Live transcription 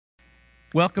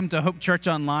Welcome to Hope Church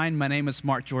Online. My name is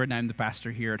Mark Jordan. I'm the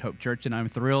pastor here at Hope Church, and I'm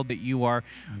thrilled that you are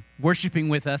worshiping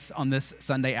with us on this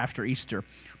Sunday after Easter.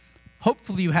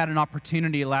 Hopefully you had an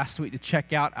opportunity last week to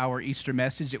check out our Easter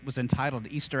message. It was entitled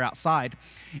Easter Outside,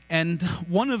 and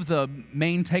one of the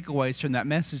main takeaways from that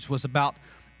message was about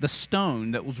the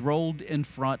stone that was rolled in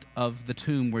front of the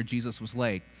tomb where Jesus was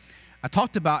laid. I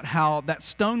talked about how that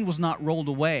stone was not rolled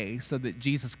away so that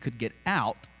Jesus could get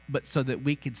out, but so that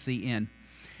we could see in.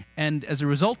 And as a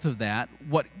result of that,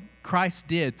 what Christ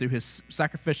did through his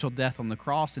sacrificial death on the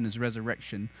cross and his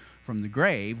resurrection from the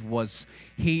grave was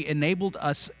he enabled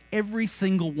us, every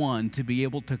single one, to be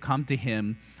able to come to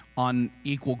him on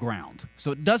equal ground.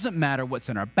 So it doesn't matter what's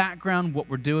in our background, what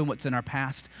we're doing, what's in our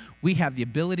past. We have the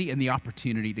ability and the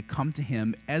opportunity to come to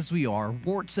him as we are,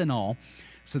 warts and all,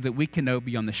 so that we can know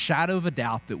beyond the shadow of a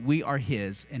doubt that we are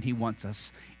his and he wants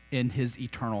us in his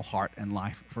eternal heart and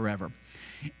life forever.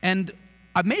 And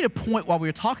I made a point while we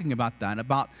were talking about that,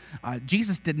 about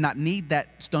Jesus did not need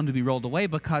that stone to be rolled away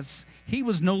because he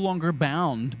was no longer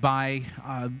bound by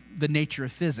the nature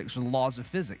of physics or the laws of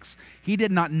physics. He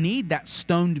did not need that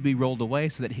stone to be rolled away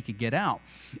so that he could get out.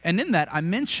 And in that, I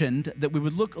mentioned that we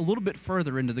would look a little bit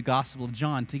further into the Gospel of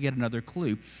John to get another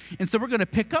clue. And so we're going to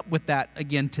pick up with that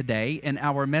again today in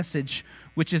our message,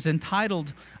 which is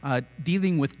entitled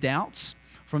Dealing with Doubts,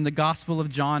 from the Gospel of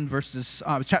John,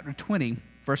 chapter 20,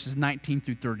 verses 19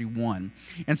 through 31.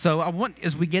 And so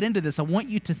as we get into this, I want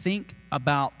you to think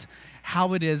about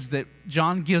how it is that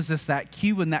John gives us that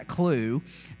cue and that clue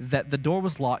that the door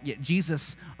was locked, yet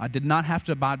Jesus did not have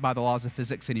to abide by the laws of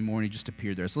physics anymore, and he just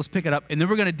appeared there. So let's pick it up, and then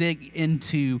we're going to dig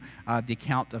into the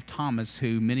account of Thomas,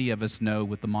 who many of us know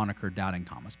with the moniker Doubting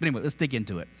Thomas. But anyway, let's dig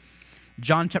into it.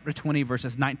 John chapter 20,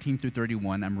 verses 19 through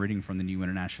 31. I'm reading from the New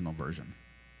International Version.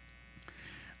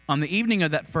 On the evening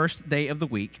of that first day of the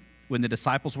week, when the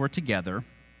disciples were together,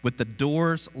 with the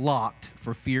doors locked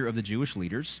for fear of the Jewish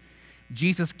leaders,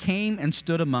 Jesus came and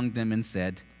stood among them and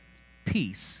said,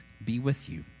 "Peace be with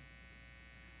you."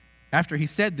 After he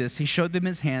said this, he showed them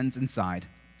his hands and side.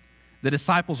 The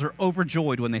disciples were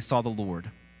overjoyed when they saw the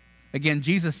Lord. Again,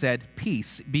 Jesus said,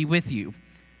 "Peace be with you.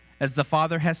 As the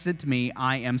Father has sent me,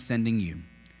 I am sending you."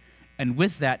 And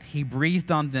with that, he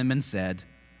breathed on them and said,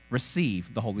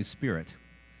 "Receive the Holy Spirit.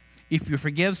 If you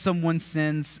forgive someone's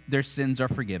sins, their sins are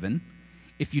forgiven.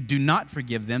 If you do not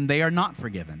forgive them, they are not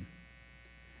forgiven."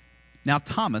 Now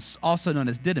Thomas, also known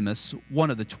as Didymus, one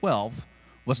of the 12,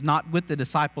 was not with the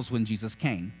disciples when Jesus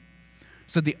came.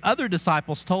 So the other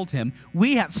disciples told him,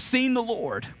 "We have seen the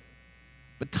Lord."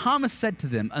 But Thomas said to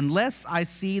them, "Unless I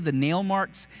see the nail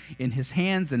marks in his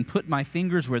hands and put my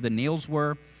fingers where the nails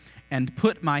were and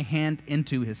put my hand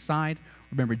into his side,"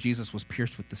 remember, Jesus was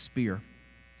pierced with the spear,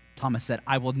 Thomas said,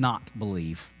 "I will not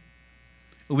believe."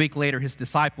 A week later, his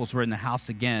disciples were in the house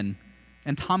again,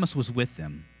 and Thomas was with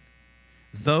them.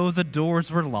 Though the doors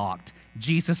were locked,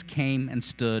 Jesus came and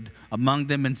stood among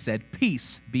them and said,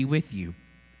 "Peace be with you."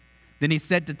 Then he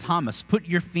said to Thomas, "Put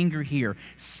your finger here.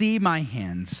 See my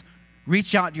hands.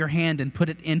 Reach out your hand and put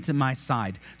it into my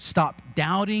side. Stop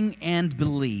doubting and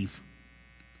believe."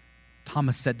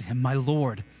 Thomas said to him, "My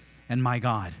Lord and my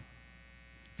God."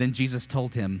 Then Jesus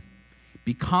told him,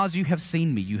 "Because you have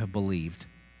seen me, you have believed.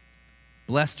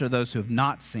 Blessed are those who have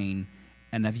not seen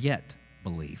and have yet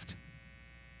believed."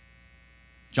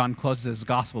 John closes his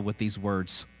gospel with these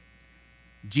words.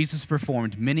 Jesus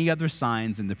performed many other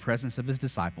signs in the presence of his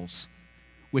disciples,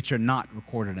 which are not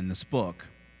recorded in this book.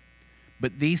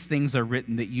 But these things are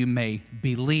written that you may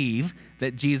believe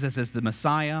that Jesus is the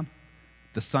Messiah,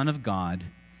 the Son of God,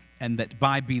 and that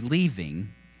by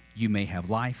believing you may have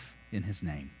life in his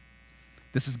name.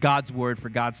 This is God's word for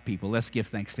God's people. Let's give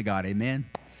thanks to God. Amen.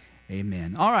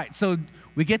 Amen. All right, so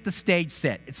we get the stage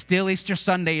set. It's still Easter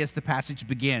Sunday as the passage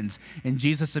begins, and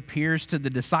Jesus appears to the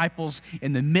disciples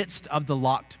in the midst of the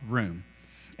locked room.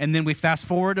 And then we fast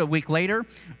forward a week later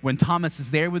when Thomas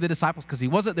is there with the disciples, because he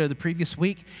wasn't there the previous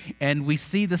week, and we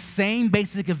see the same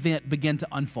basic event begin to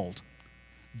unfold.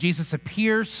 Jesus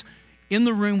appears in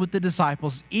the room with the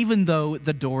disciples, even though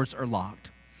the doors are locked.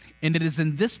 And it is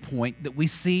in this point that we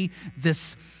see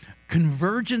this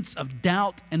convergence of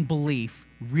doubt and belief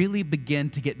really begin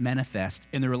to get manifest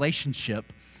in the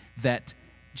relationship that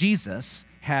Jesus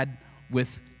had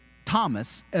with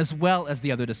Thomas as well as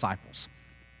the other disciples.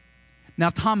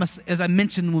 Now, Thomas, as I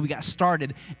mentioned when we got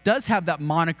started, does have that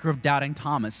moniker of Doubting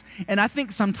Thomas. And I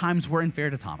think sometimes we're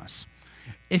unfair to Thomas.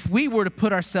 If we were to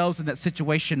put ourselves in that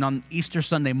situation on Easter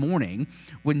Sunday morning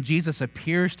when Jesus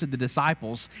appears to the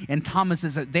disciples and Thomas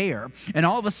isn't there, and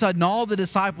all of a sudden all the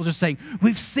disciples are saying,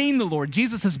 "We've seen the Lord.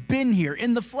 Jesus has been here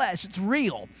in the flesh. It's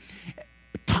real."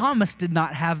 Thomas did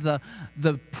not have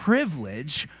the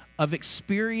privilege of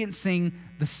experiencing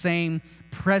the same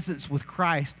presence with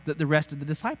Christ that the rest of the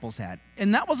disciples had.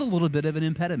 And that was a little bit of an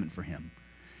impediment for him.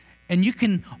 And you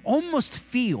can almost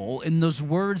feel in those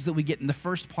words that we get in the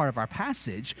first part of our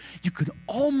passage, you could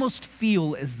almost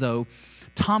feel as though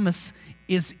Thomas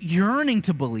is yearning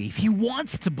to believe. He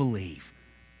wants to believe.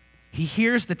 He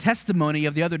hears the testimony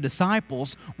of the other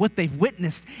disciples, what they've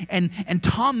witnessed, and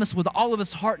Thomas, with all of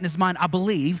his heart and his mind, I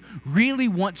believe, really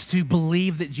wants to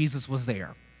believe that Jesus was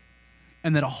there.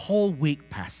 And that a whole week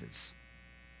passes.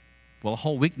 Well, a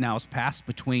whole week now has passed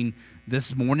between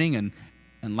this morning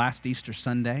and last Easter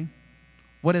Sunday.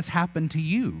 What has happened to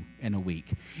you in a week?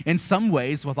 In some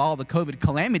ways, with all the COVID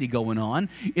calamity going on,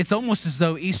 it's almost as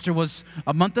though Easter was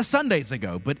a month of Sundays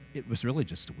ago, but it was really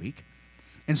just a week.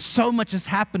 And so much has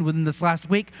happened within this last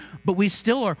week, but we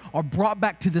still are brought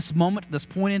back to this moment, this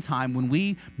point in time when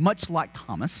we, much like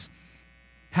Thomas,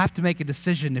 have to make a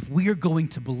decision if we are going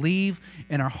to believe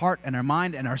in our heart and our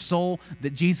mind and our soul that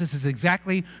Jesus is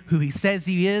exactly who he says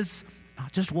he is,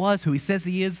 not just was, who he says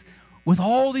he is, with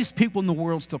all these people in the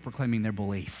world still proclaiming their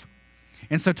belief.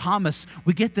 And so Thomas,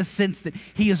 we get this sense that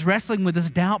he is wrestling with his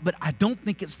doubt, but I don't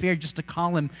think it's fair just to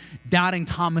call him Doubting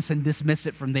Thomas and dismiss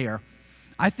it from there.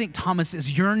 I think Thomas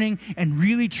is yearning and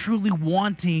really truly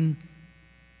wanting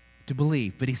to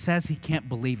believe, but he says he can't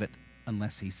believe it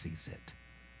unless he sees it.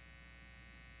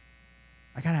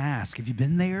 I got to ask, have you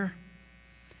been there?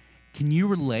 Can you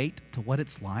relate to what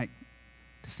it's like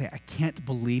to say, I can't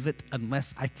believe it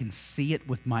unless I can see it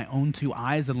with my own two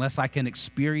eyes, unless I can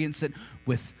experience it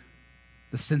with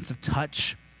the sense of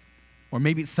touch? Or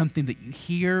maybe it's something that you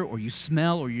hear or you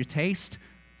smell or you taste.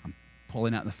 I'm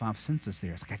pulling out the five senses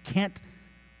there. It's like, I can't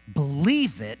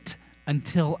believe it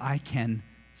until I can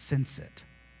sense it.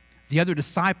 The other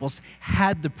disciples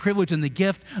had the privilege and the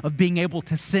gift of being able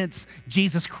to sense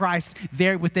Jesus Christ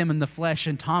there with them in the flesh.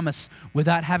 And Thomas,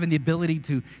 without having the ability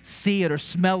to see it or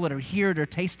smell it or hear it or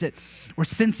taste it or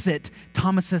sense it,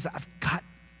 Thomas says, I've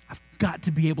got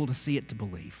to be able to see it to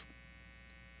believe.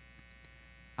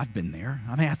 I've been there.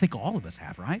 I mean, I think all of us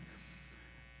have, right?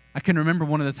 I can remember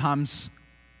one of the times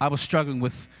I was struggling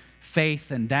with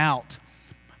faith and doubt.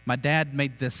 My dad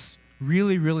made this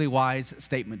really, really wise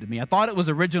statement to me. I thought it was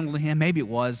original to him. Maybe it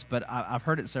was, but I've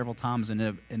heard it several times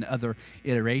in other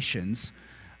iterations.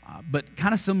 But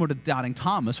kind of similar to Doubting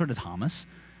Thomas, or to Thomas,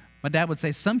 my dad would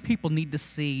say, some people need to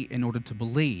see in order to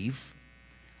believe,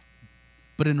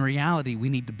 but in reality, we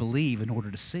need to believe in order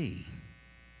to see.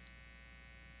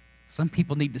 Some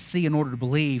people need to see in order to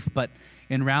believe, but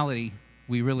in reality,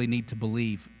 we really need to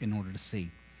believe in order to see.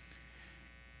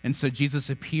 And so Jesus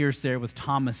appears there with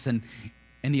Thomas, and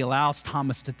he allows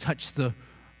Thomas to touch the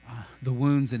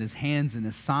wounds in his hands and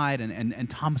his side, and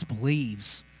Thomas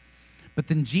believes. But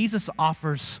then Jesus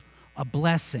offers a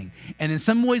blessing. And in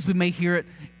some ways, we may hear it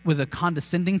with a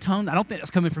condescending tone. I don't think that's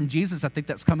coming from Jesus. I think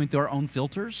that's coming through our own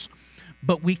filters.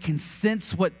 But we can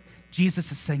sense what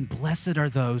Jesus is saying. Blessed are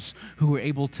those who are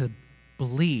able to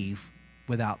believe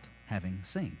without having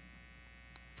seen.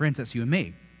 Friends, that's you and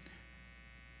me.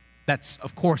 That's,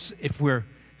 of course, if we're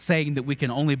saying that we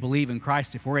can only believe in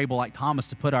Christ if we're able, like Thomas,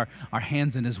 to put our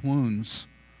hands in his wounds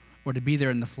or to be there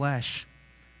in the flesh.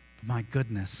 But my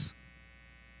goodness,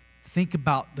 think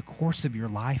about the course of your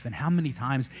life and how many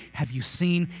times have you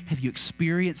seen, have you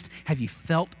experienced, have you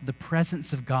felt the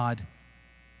presence of God,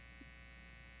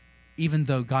 even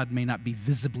though God may not be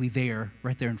visibly there,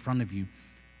 right there in front of you,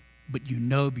 but you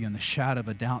know beyond the shadow of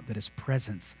a doubt that his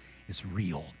presence is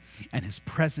real. And his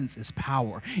presence is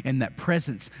power. And that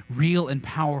presence, real and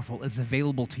powerful, is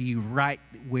available to you right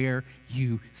where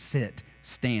you sit,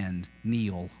 stand,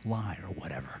 kneel, lie, or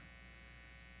whatever.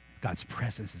 God's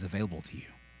presence is available to you.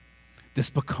 This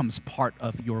becomes part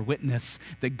of your witness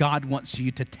that God wants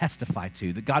you to testify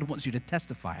to, that God wants you to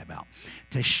testify about,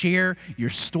 to share your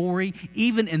story,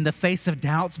 even in the face of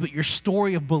doubts, but your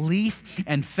story of belief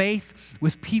and faith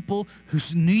with people who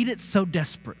need it so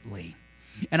desperately.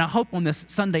 And I hope on this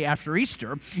Sunday after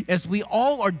Easter, as we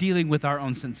all are dealing with our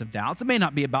own sense of doubts, it may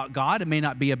not be about God, it may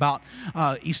not be about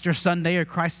Easter Sunday or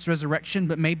Christ's resurrection,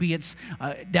 but maybe it's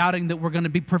doubting that we're going to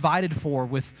be provided for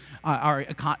with our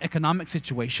economic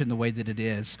situation the way that it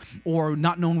is, or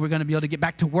not knowing we're going to be able to get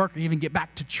back to work or even get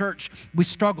back to church. We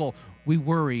struggle, we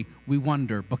worry, we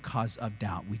wonder because of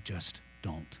doubt. We just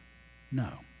don't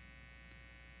know.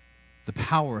 The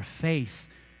power of faith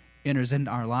enters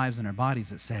into our lives and our bodies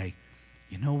that say,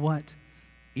 you know what?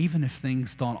 Even if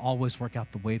things don't always work out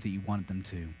the way that you wanted them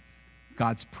to,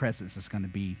 God's presence is going to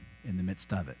be in the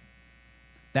midst of it.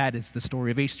 That is the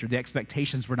story of Easter. The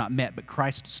expectations were not met, but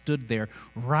Christ stood there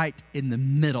right in the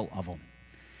middle of them.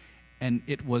 And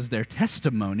it was their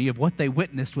testimony of what they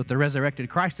witnessed with the resurrected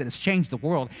Christ that has changed the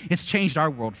world. It's changed our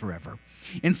world forever.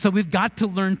 And so we've got to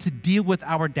learn to deal with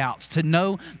our doubts, to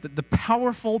know that the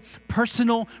powerful,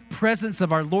 personal presence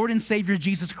of our Lord and Savior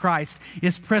Jesus Christ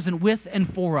is present with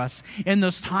and for us in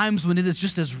those times when it is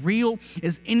just as real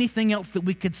as anything else that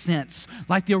we could sense,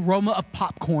 like the aroma of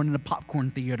popcorn in a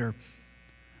popcorn theater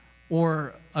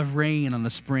or of rain on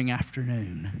a spring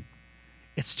afternoon.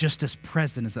 It's just as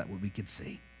present as that what we could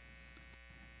see.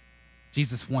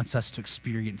 Jesus wants us to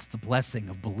experience the blessing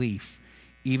of belief,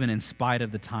 even in spite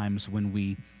of the times when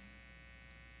we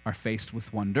are faced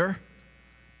with wonder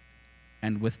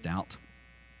and with doubt.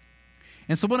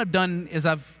 And so what I've done is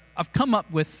I've come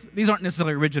up with, these aren't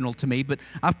necessarily original to me, but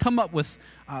I've come up with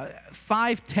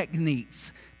 5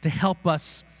 techniques to help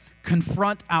us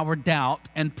confront our doubt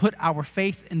and put our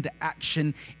faith into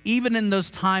action, even in those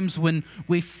times when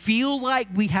we feel like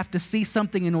we have to see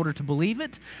something in order to believe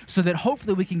it, so that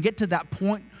hopefully we can get to that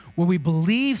point where we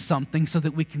believe something so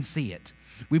that we can see it.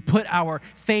 We put our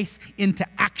faith into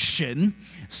action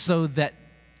so that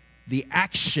the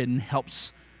action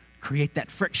helps create that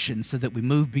friction so that we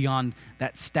move beyond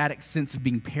that static sense of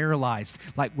being paralyzed,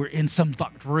 like we're in some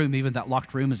locked room, even that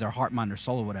locked room is our heart, mind, or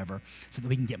soul or whatever, so that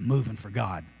we can get moving for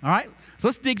God. All right? So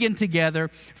let's dig in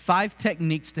together 5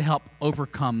 techniques to help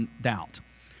overcome doubt.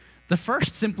 The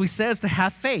first simply says to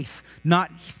have faith,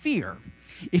 not fear.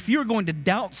 If you're going to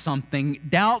doubt something,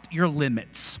 doubt your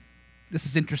limits. This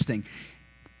is interesting.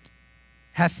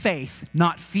 Have faith,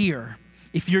 not fear.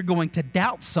 If you're going to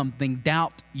doubt something,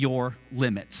 doubt your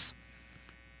limits.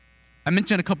 I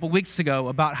mentioned a couple weeks ago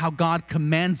about how God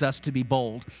commands us to be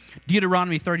bold.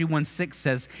 Deuteronomy 31:6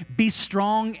 says, "Be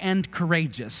strong and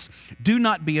courageous. Do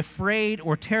not be afraid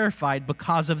or terrified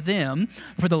because of them,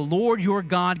 for the Lord your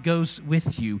God goes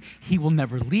with you. He will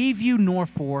never leave you nor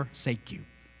forsake you."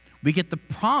 We get the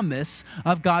promise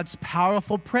of God's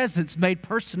powerful presence made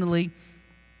personally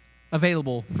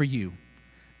available for you.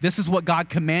 This is what God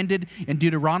commanded in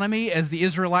Deuteronomy as the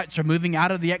Israelites are moving out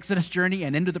of the Exodus journey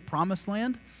and into the Promised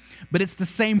Land. But it's the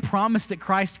same promise that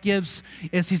Christ gives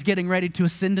as he's getting ready to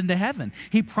ascend into heaven.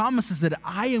 He promises that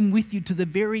I am with you to the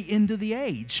very end of the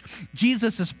age.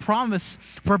 Jesus' promise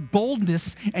for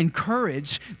boldness and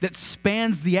courage that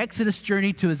spans the Exodus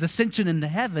journey to his ascension into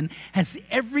heaven has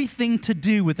everything to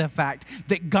do with the fact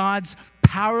that God's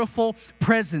powerful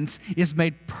presence is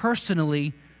made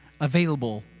personally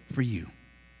available for you.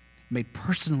 Made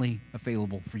personally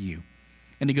available for you.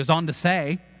 And he goes on to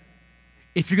say,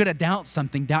 if you're going to doubt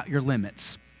something, doubt your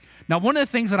limits. Now, one of the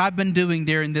things that I've been doing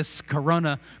during this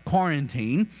corona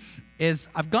quarantine is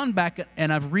I've gone back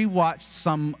and I've rewatched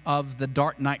some of the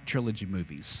Dark Knight trilogy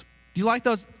movies. Do you like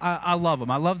those? I love them.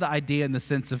 I love the idea in the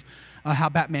sense of how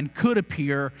Batman could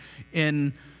appear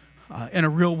in a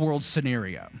real-world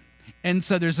scenario. And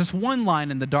so there's this one line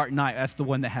in The Dark Knight, that's the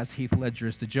one that has Heath Ledger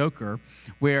as the Joker,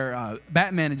 where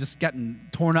Batman had just gotten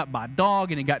torn up by a dog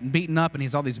and he'd gotten beaten up and he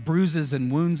has all these bruises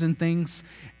and wounds and things.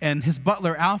 And his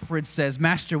butler, Alfred, says,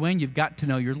 "Master Wayne, you've got to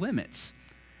know your limits."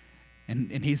 And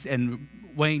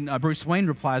Bruce Wayne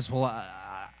replies, "Well,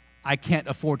 I can't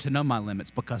afford to know my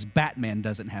limits because Batman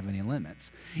doesn't have any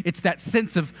limits." It's that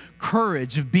sense of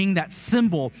courage, of being that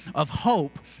symbol of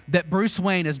hope that Bruce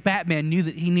Wayne, as Batman, knew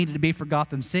that he needed to be for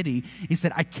Gotham City. He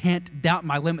said, I can't doubt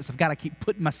my limits. I've got to keep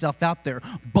putting myself out there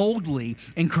boldly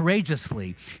and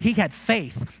courageously. He had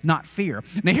faith, not fear.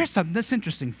 Now, here's something that's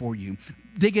interesting for you.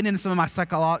 Digging into some of my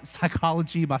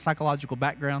psychology, my psychological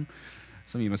background.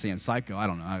 Some of you must say I'm psycho. I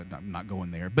don't know. I'm not going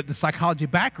there. But the psychology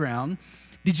background.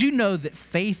 Did you know that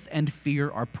faith and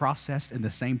fear are processed in the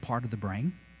same part of the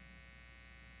brain?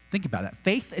 Think about that.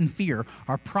 Faith and fear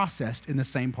are processed in the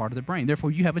same part of the brain. Therefore,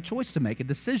 you have a choice to make, a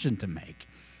decision to make.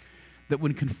 That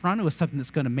when confronted with something that's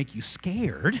going to make you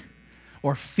scared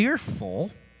or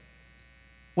fearful,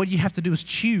 what you have to do is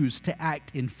choose to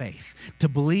act in faith, to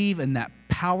believe in that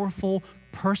powerful,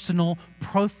 personal,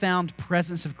 profound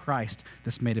presence of Christ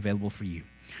that's made available for you.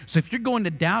 So if you're going to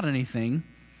doubt anything,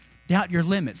 doubt your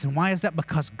limits. And why is that?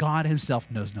 Because God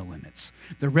himself knows no limits.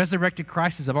 The resurrected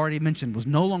Christ, as I've already mentioned, was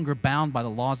no longer bound by the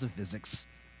laws of physics.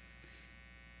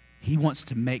 He wants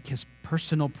to make his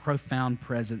personal, profound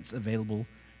presence available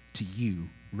to you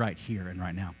right here and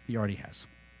right now. He already has.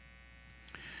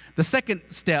 The second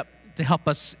step to help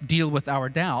us deal with our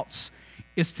doubts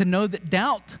is to know that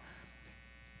doubt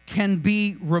can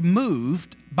be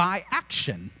removed by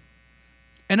action.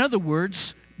 In other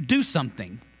words, do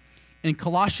something. In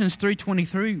Colossians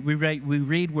 3:23, we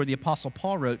read where the Apostle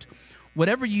Paul wrote,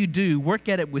 "Whatever you do, work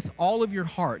at it with all of your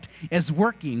heart as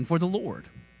working for the Lord."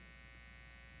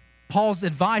 Paul's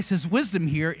advice, his wisdom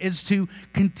here, is to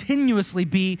continuously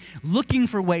be looking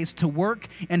for ways to work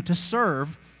and to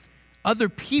serve other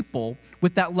people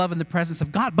with that love and the presence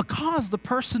of God, because the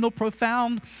personal,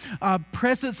 profound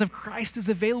presence of Christ is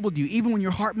available to you, even when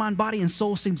your heart, mind, body, and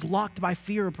soul seems locked by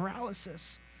fear or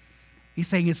paralysis. He's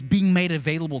saying it's being made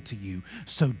available to you.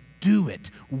 So do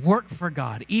it. Work for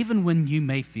God, even when you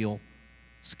may feel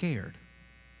scared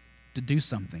to do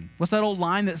something. What's that old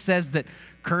line that says that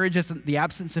courage isn't the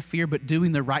absence of fear, but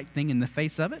doing the right thing in the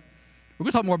face of it? We're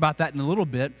going to talk more about that in a little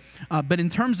bit. But in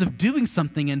terms of doing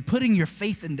something and putting your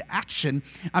faith into action,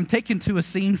 I'm taken to a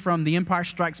scene from The Empire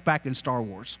Strikes Back in Star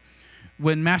Wars,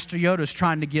 when Master Yoda is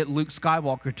trying to get Luke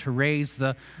Skywalker to raise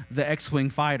the X-Wing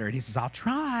fighter. And he says, I'll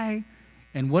try.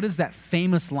 And what is that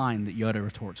famous line that Yoda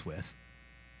retorts with?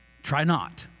 Try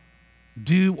not.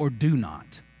 Do or do not.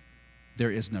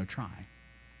 There is no try.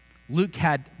 Luke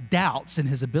had doubts in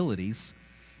his abilities.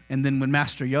 And then when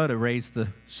Master Yoda raised the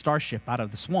starship out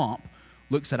of the swamp,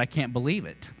 Luke said, I can't believe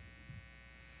it.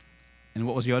 And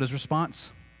what was Yoda's response?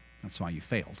 That's why you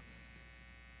failed.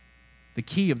 The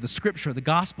key of the scripture, the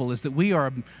gospel, is that we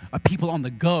are a people on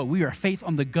the go. We are faith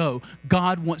on the go.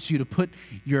 God wants you to put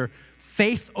your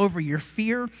faith over your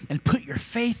fear and put your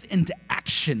faith into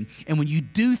action. And when you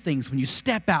do things, when you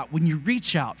step out, when you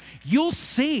reach out, you'll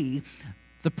see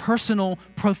the personal,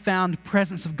 profound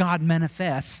presence of God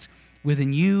manifest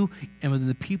within you and within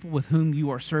the people with whom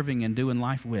you are serving and doing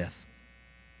life with.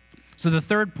 So the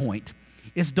third point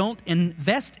is, don't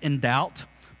invest in doubt,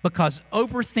 because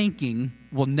overthinking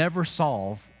will never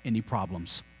solve any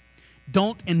problems.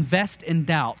 Don't invest in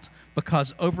doubt,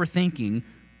 because overthinking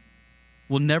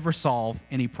will never solve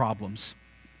any problems.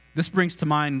 This brings to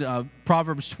mind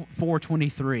Proverbs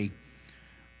 4:23,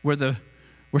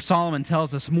 where Solomon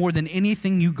tells us, more than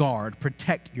anything you guard,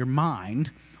 protect your mind,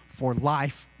 for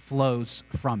life flows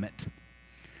from it.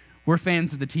 We're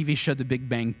fans of the TV show The Big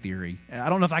Bang Theory. I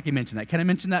don't know if I can mention that. Can I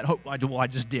mention that? Well, I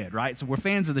just did, right? So we're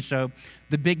fans of the show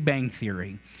The Big Bang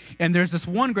Theory. And there's this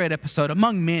one great episode,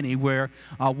 among many, where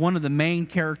one of the main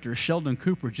characters, Sheldon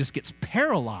Cooper, just gets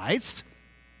paralyzed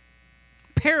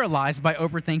by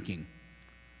overthinking.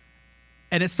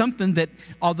 And it's something that,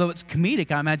 although it's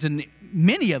comedic, I imagine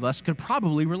many of us could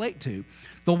probably relate to.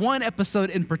 The one episode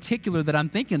in particular that I'm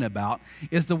thinking about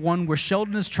is the one where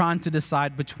Sheldon is trying to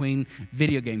decide between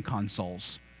video game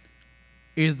consoles,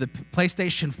 either the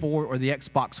PlayStation 4 or the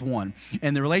Xbox One.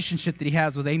 And the relationship that he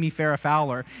has with Amy Farrah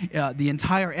Fowler, the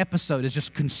entire episode is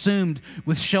just consumed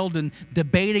with Sheldon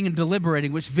debating and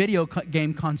deliberating which video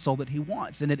game console that he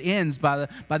wants. And it ends by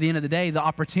the end of the day, the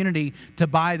opportunity to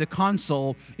buy the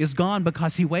console is gone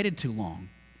because he waited too long.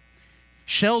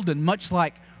 Sheldon, much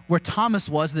like where Thomas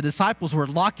was, the disciples were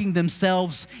locking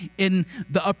themselves in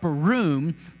the upper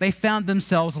room. They found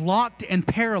themselves locked and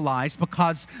paralyzed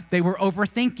because they were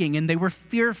overthinking and they were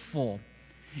fearful.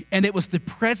 And it was the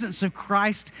presence of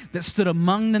Christ that stood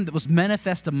among them, that was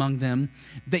manifest among them,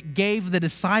 that gave the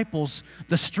disciples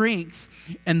the strength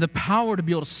and the power to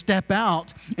be able to step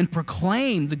out and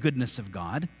proclaim the goodness of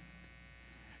God,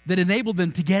 that enabled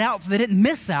them to get out so they didn't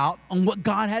miss out on what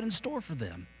God had in store for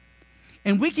them.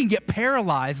 And we can get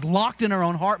paralyzed, locked in our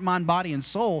own heart, mind, body, and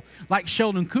soul, like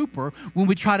Sheldon Cooper, when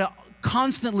we try to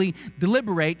constantly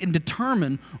deliberate and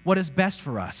determine what is best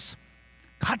for us.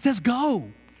 God says,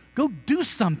 go. Go do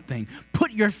something.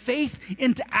 Put your faith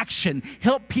into action.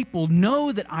 Help people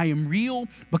know that I am real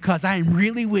because I am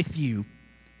really with you.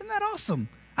 Isn't that awesome?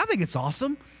 I think it's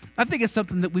awesome. I think it's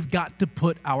something that we've got to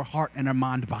put our heart and our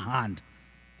mind behind,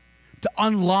 to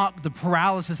unlock the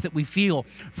paralysis that we feel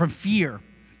from fear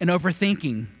and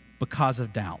overthinking because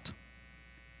of doubt.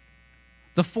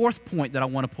 The fourth point that I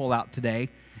want to pull out today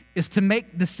is to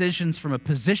make decisions from a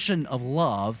position of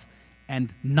love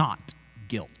and not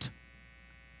guilt.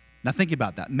 Now think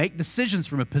about that. Make decisions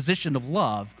from a position of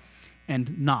love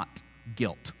and not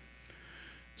guilt.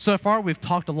 So far, we've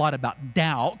talked a lot about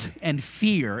doubt and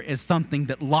fear as something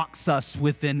that locks us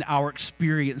within our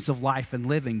experience of life and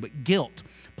living, but guilt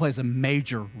plays a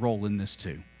major role in this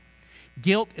too.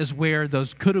 Guilt is where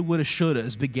those coulda, woulda,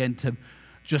 shouldas begin to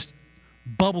just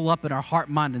bubble up in our heart,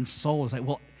 mind, and soul. It's like,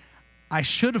 well, I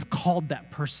should have called that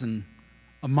person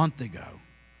a month ago.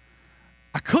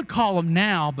 I could call them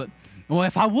now, but, well,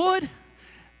 if I would,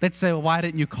 they'd say, well, why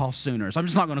didn't you call sooner? So I'm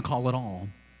just not going to call at all.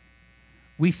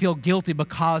 We feel guilty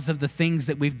because of the things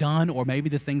that we've done or maybe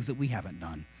the things that we haven't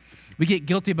done. We get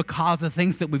guilty because of the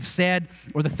things that we've said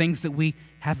or the things that we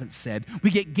haven't said.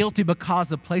 We get guilty because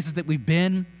of the places that we've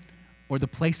been or the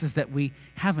places that we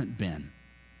haven't been.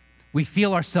 We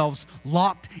feel ourselves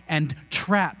locked and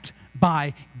trapped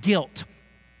by guilt.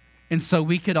 And so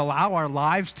we could allow our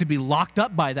lives to be locked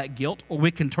up by that guilt, or we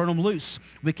can turn them loose.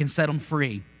 We can set them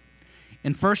free.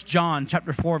 In 1 John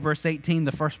chapter 4, verse 18,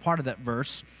 the first part of that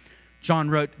verse, John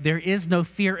wrote, "There is no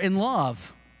fear in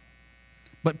love,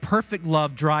 but perfect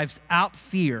love drives out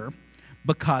fear,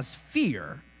 because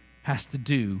fear has to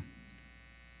do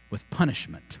with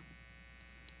punishment."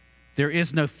 There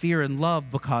is no fear in love,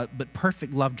 but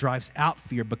perfect love drives out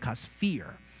fear, because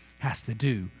fear has to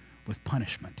do with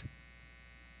punishment.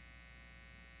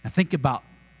 Now think about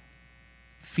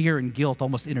fear and guilt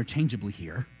almost interchangeably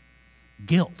here.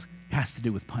 Guilt has to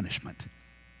do with punishment.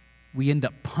 We end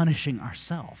up punishing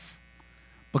ourselves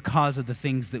because of the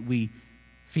things that we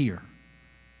fear.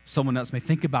 Someone else may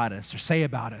think about us or say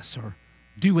about us or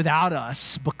do without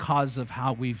us because of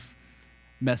how we've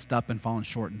messed up and fallen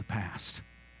short in the past.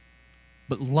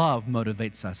 But love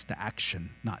motivates us to action,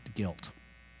 not to guilt.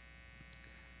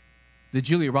 The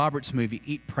Julia Roberts movie,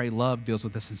 Eat, Pray, Love, deals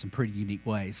with this in some pretty unique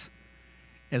ways.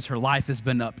 As her life has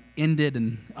been upended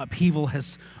and upheaval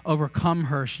has overcome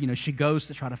her, she goes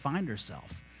to try to find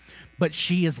herself. But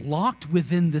she is locked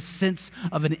within this sense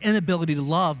of an inability to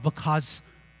love because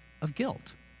of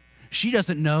guilt. She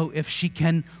doesn't know if she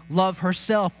can love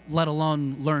herself, let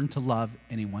alone learn to love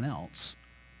anyone else.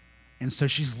 And so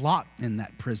she's locked in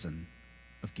that prison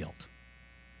of guilt.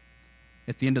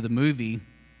 At the end of the movie,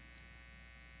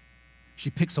 she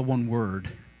picks a one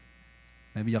word.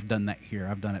 Maybe I've done that here.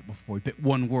 I've done it before. We pick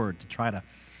one word to try to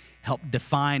help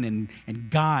define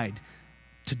and guide,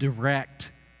 to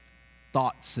direct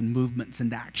thoughts and movements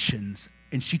and actions.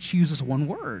 And she chooses one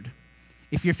word.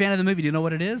 If you're a fan of the movie, do you know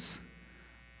what it is?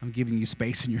 I'm giving you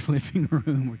space in your living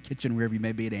room or kitchen, wherever you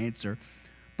may be, to answer.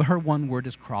 But her one word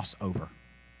is crossover.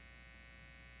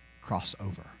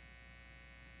 Crossover.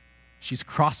 She's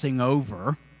crossing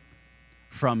over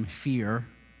from fear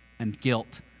and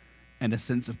guilt and a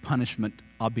sense of punishment,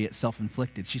 albeit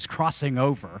self-inflicted. She's crossing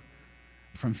over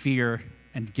from fear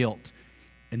and guilt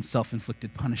and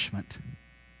self-inflicted punishment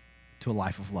to a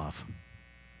life of love.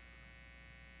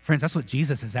 Friends, that's what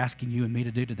Jesus is asking you and me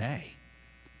to do today.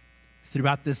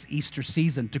 Throughout this Easter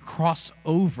season, to cross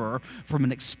over from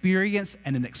an experience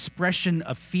and an expression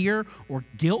of fear or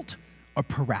guilt or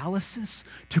paralysis,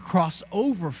 to cross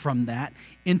over from that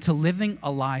into living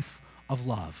a life of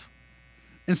love.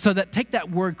 And so take that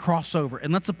word crossover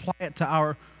and let's apply it to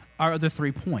our other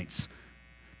 3 points.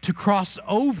 To cross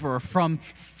over from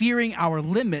fearing our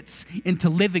limits into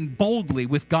living boldly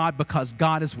with God because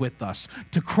God is with us.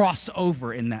 To cross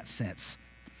over in that sense.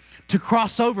 To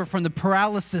cross over from the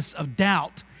paralysis of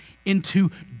doubt into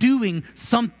doing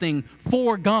something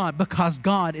for God because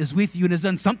God is with you and has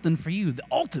done something for you, the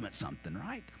ultimate something,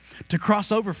 right? To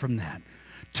cross over from that.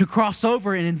 To cross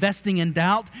over in investing in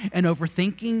doubt and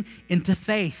overthinking into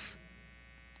faith.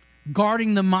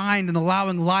 Guarding the mind and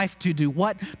allowing life to do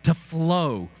what? To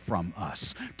flow from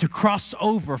us. To cross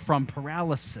over from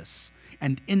paralysis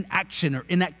and inaction or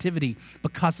inactivity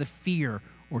because of fear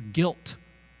or guilt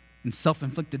and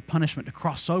self-inflicted punishment, to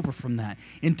cross over from that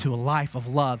into a life of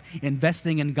love,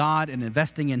 investing in God and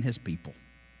investing in His people.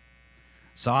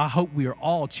 So I hope we are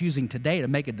all choosing today to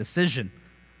make a decision,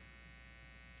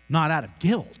 not out of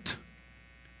guilt,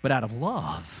 but out of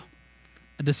love.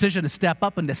 A decision to step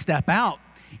up and to step out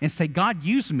and say, God,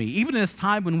 use me. Even in this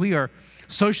time when we are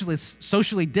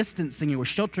socially distancing and we're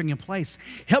sheltering in place,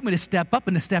 help me to step up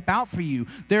and to step out for you.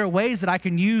 There are ways that I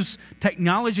can use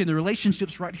technology and the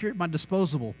relationships right here at my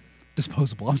disposal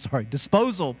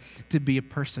to be a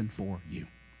person for you.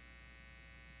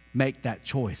 Make that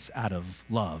choice out of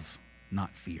love, not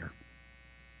fear.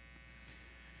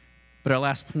 But our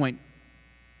last point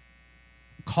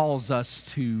calls us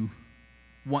to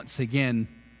once again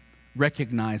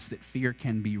recognize that fear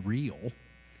can be real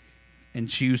and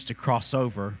choose to cross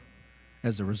over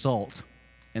as a result.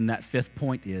 And that 5th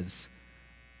point is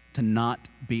to not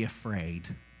be afraid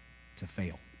to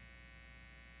fail.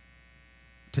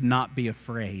 To not be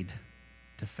afraid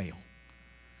to fail.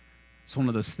 It's one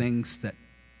of those things that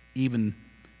even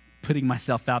putting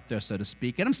myself out there, so to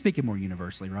speak, and I'm speaking more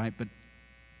universally, right? But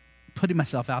putting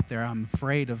myself out there, I'm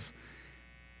afraid of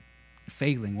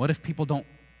failing. What if people don't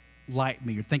like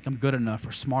me or think I'm good enough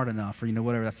or smart enough or,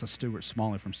 whatever. That's the Stuart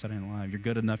Smalley from Saturday Night Live. You're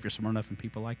good enough, you're smart enough, and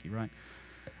people like you, right?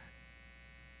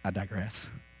 I digress.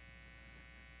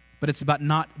 But it's about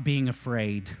not being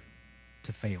afraid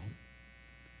to fail.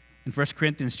 In 1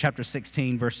 Corinthians chapter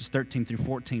 16, verses 13 through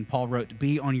 14, Paul wrote,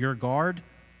 "Be on your guard,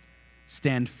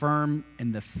 stand firm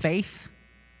in the faith,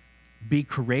 be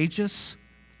courageous,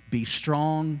 be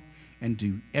strong, and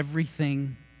do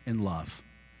everything in love."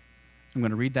 I'm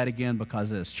going to read that again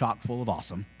because it is chock full of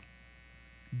awesome.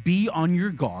 Be on your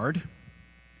guard,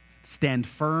 stand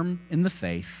firm in the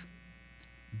faith,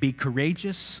 be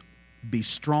courageous, be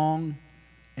strong,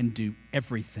 and do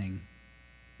everything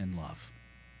in love.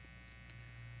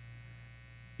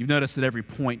 You've noticed that every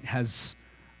point has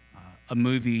a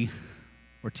movie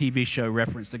or TV show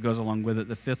reference that goes along with it.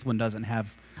 The fifth one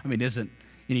isn't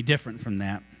any different from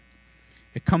that.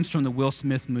 It comes from the Will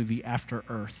Smith movie After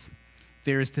Earth.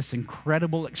 There is this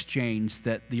incredible exchange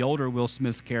that the older Will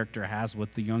Smith character has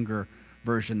with the younger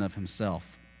version of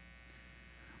himself.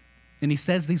 And he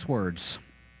says these words,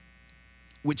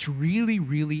 which really,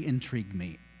 really intrigue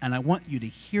me. And I want you to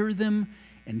hear them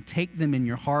and take them in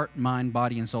your heart, mind,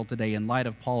 body, and soul today in light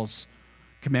of Paul's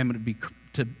commandment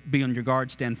to be on your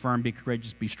guard, stand firm, be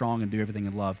courageous, be strong, and do everything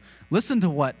in love. Listen to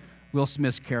what Will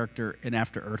Smith's character in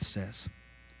After Earth says.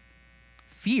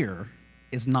 Fear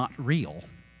is not real.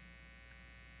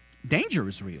 Danger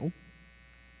is real,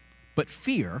 but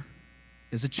fear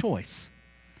is a choice.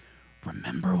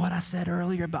 Remember what I said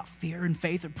earlier about fear and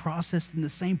faith are processed in the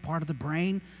same part of the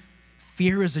brain?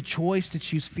 Fear is a choice to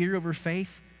choose fear over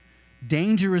faith.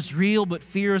 Danger is real, but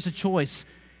fear is a choice.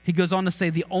 He goes on to say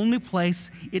the only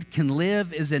place it can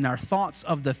live is in our thoughts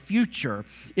of the future.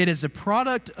 It is a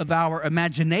product of our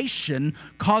imagination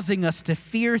causing us to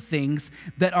fear things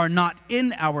that are not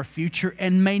in our future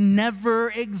and may never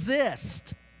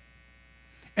exist.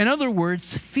 In other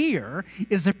words, fear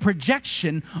is a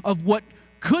projection of what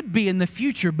could be in the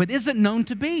future but isn't known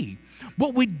to be.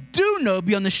 What we do know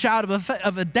beyond the shadow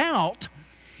of a doubt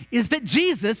is that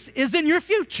Jesus is in your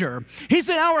future. He's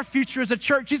in our future as a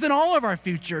church. He's in all of our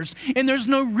futures. And there's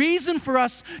no reason for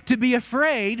us to be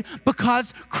afraid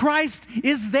because Christ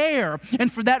is there.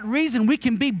 And for that reason, we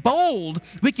can be bold.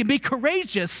 We can be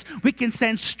courageous. We can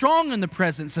stand strong in the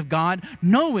presence of God,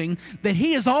 knowing that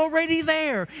He is already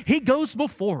there. He goes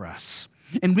before us.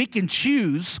 And we can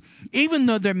choose, even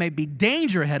though there may be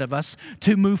danger ahead of us,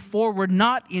 to move forward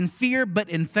not in fear but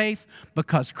in faith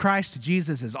because Christ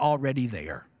Jesus is already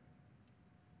there.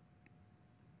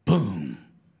 Boom.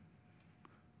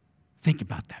 Think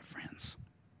about that, friends.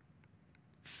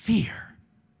 Fear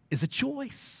is a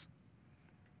choice.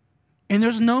 And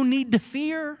there's no need to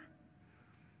fear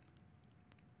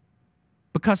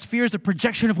because fear is a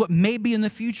projection of what may be in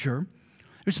the future.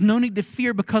 There's no need to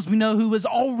fear because we know who is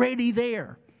already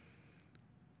there.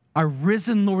 Our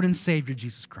risen Lord and Savior,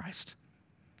 Jesus Christ.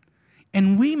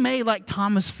 And we may, like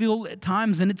Thomas, feel at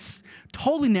times, and it's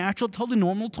totally natural, totally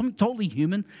normal, totally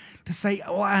human, to say,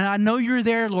 oh, I know you're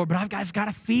there, Lord, but I've got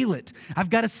to feel it. I've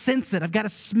got to sense it. I've got to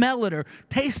smell it or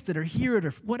taste it or hear it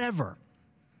or whatever.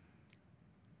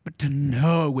 But to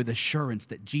know with assurance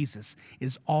that Jesus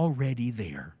is already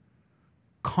there,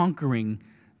 conquering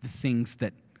the things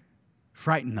that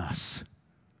frighten us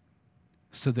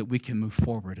so that we can move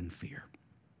forward in fear.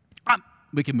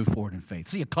 We can move forward in faith.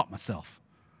 See, I caught myself.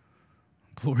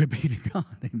 Glory be to God.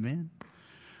 Amen.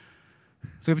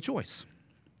 So we have a choice.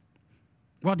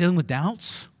 We're all dealing with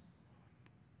doubts.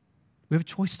 We have a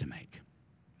choice to make.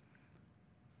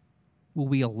 Will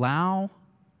we allow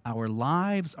our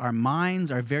lives, our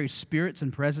minds, our very spirits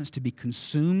and presence to be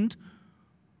consumed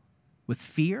with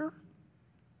fear,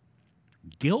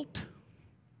 guilt,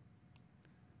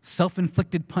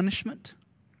 self-inflicted punishment?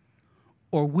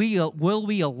 Or will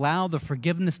we allow the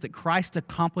forgiveness that Christ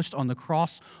accomplished on the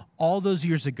cross all those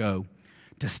years ago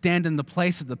to stand in the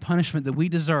place of the punishment that we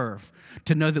deserve,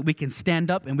 to know that we can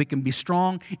stand up and we can be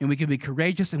strong and we can be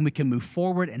courageous and we can move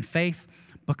forward in faith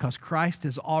because Christ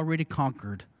has already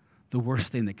conquered the worst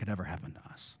thing that could ever happen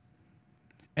to us.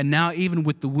 And now even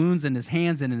with the wounds in His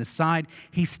hands and in His side,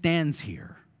 He stands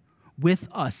here with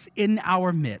us in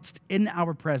our midst, in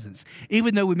our presence.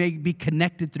 Even though we may be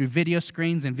connected through video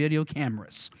screens and video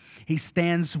cameras, He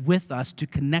stands with us to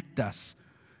connect us,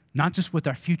 not just with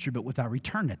our future, but with our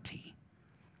eternity.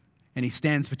 And He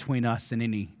stands between us and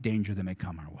any danger that may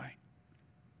come our way.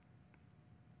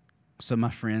 So,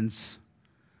 my friends,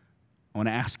 I want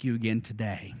to ask you again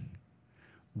today,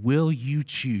 will you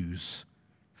choose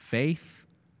faith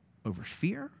over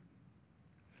fear,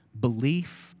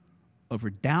 belief over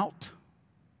doubt,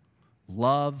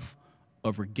 love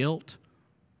over guilt,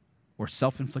 or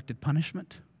self-inflicted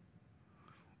punishment?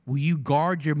 Will you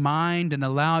guard your mind and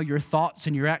allow your thoughts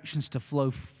and your actions to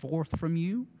flow forth from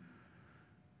you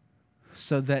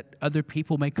so that other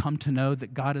people may come to know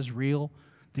that God is real,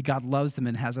 that God loves them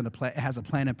and has a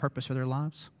plan and purpose for their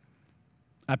lives?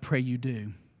 I pray you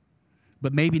do.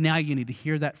 But maybe now you need to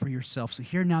hear that for yourself. So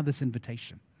hear now this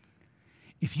invitation.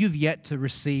 If you've yet to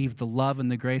receive the love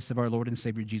and the grace of our Lord and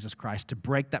Savior Jesus Christ, to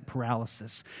break that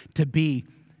paralysis, to be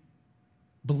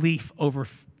belief over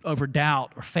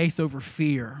doubt or faith over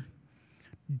fear,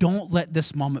 Don't let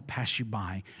this moment pass you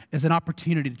by as an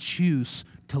opportunity to choose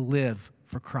to live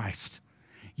for Christ.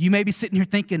 You may be sitting here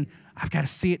thinking, I've got to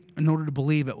see it in order to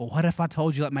believe it. Well, what if I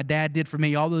told you, like my dad did for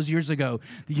me all those years ago,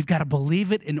 that you've got to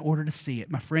believe it in order to see it?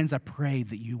 My friends, I pray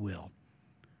that you will.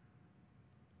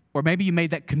 Or maybe you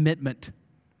made that commitment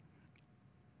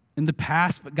in the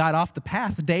past, but got off the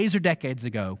path days or decades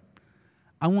ago.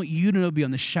 I want you to know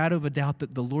beyond the shadow of a doubt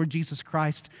that the Lord Jesus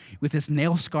Christ, with his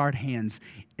nail-scarred hands,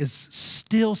 is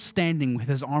still standing with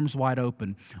his arms wide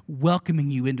open, welcoming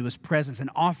you into his presence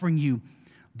and offering you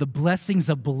the blessings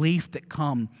of belief that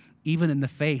come even in the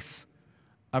face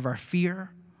of our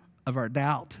fear, of our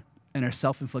doubt, and our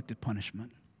self-inflicted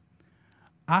punishment.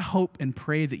 I hope and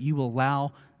pray that you will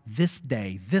allow this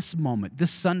day, this moment,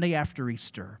 this Sunday after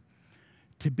Easter,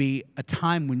 to be a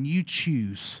time when you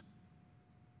choose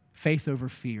faith over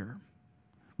fear,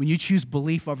 when you choose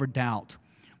belief over doubt,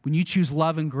 when you choose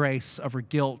love and grace over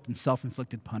guilt and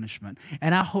self-inflicted punishment.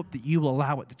 And I hope that you will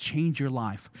allow it to change your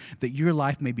life, that your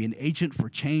life may be an agent for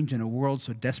change in a world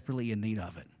so desperately in need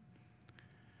of it.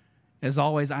 As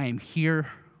always, I am here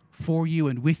for you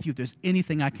and with you if there's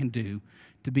anything I can do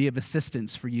to be of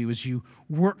assistance for you as you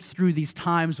work through these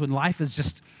times when life is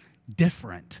just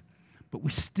different. But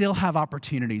we still have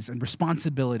opportunities and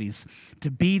responsibilities to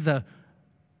be the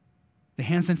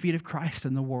hands and feet of Christ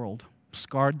in the world,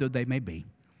 scarred though they may be,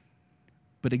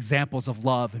 but examples of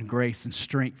love and grace and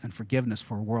strength and forgiveness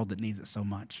for a world that needs it so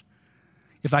much.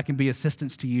 If I can be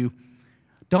assistance to you,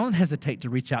 don't hesitate to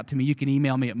reach out to me. You can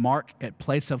email me at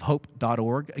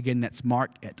mark@placeofhope.org. Again, that's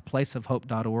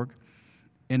mark@placeofhope.org.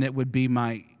 And it would be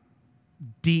my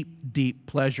deep, deep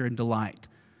pleasure and delight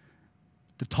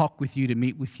to talk with you, to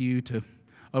meet with you, to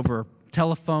over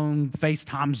telephone,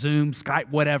 FaceTime, Zoom, Skype,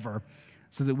 whatever,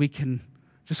 so that we can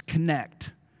just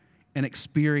connect and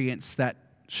experience that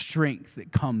strength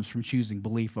that comes from choosing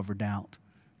belief over doubt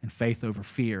and faith over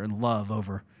fear and love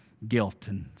over guilt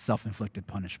and self-inflicted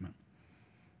punishment.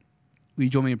 Will you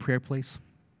join me in prayer, please?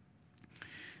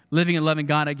 Living and loving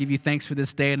God, I give you thanks for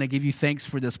this day, and I give you thanks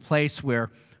for this place where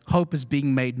hope is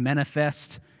being made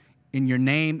manifest in your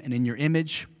name and in your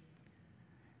image.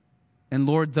 And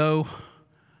Lord, though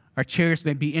our chairs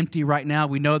may be empty right now,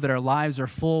 we know that our lives are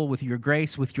full with your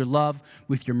grace, with your love,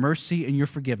 with your mercy, and your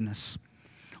forgiveness.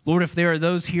 Lord, if there are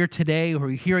those here today who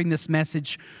are hearing this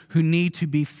message who need to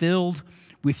be filled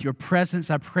with your presence,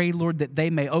 I pray, Lord, that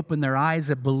they may open their eyes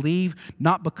and believe,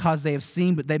 not because they have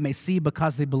seen, but they may see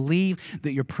because they believe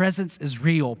that your presence is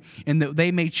real, and that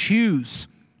they may choose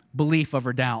belief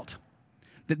over doubt,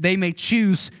 that they may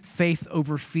choose faith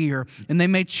over fear, and they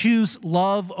may choose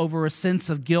love over a sense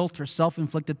of guilt or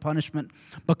self-inflicted punishment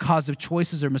because of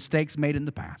choices or mistakes made in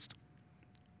the past,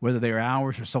 whether they are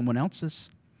ours or someone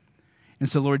else's. And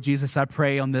so, Lord Jesus, I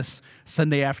pray on this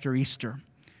Sunday after Easter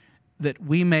that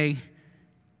we may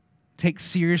take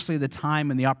seriously the time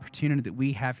and the opportunity that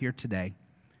we have here today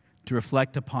to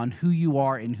reflect upon who you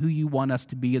are and who you want us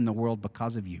to be in the world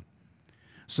because of you.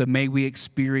 So may we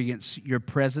experience your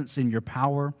presence and your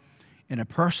power in a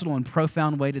personal and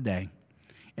profound way today.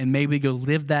 And may we go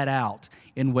live that out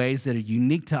in ways that are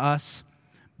unique to us,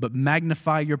 but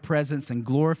magnify your presence and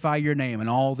glorify your name in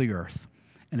all the earth.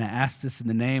 And I ask this in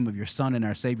the name of your Son and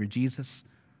our Savior, Jesus.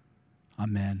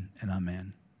 Amen and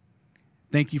amen.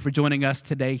 Thank you for joining us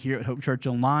today here at Hope Church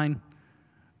Online.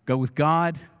 Go with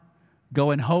God,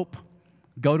 go in hope,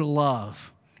 go to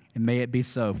love, and may it be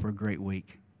so for a great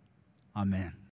week. Amen.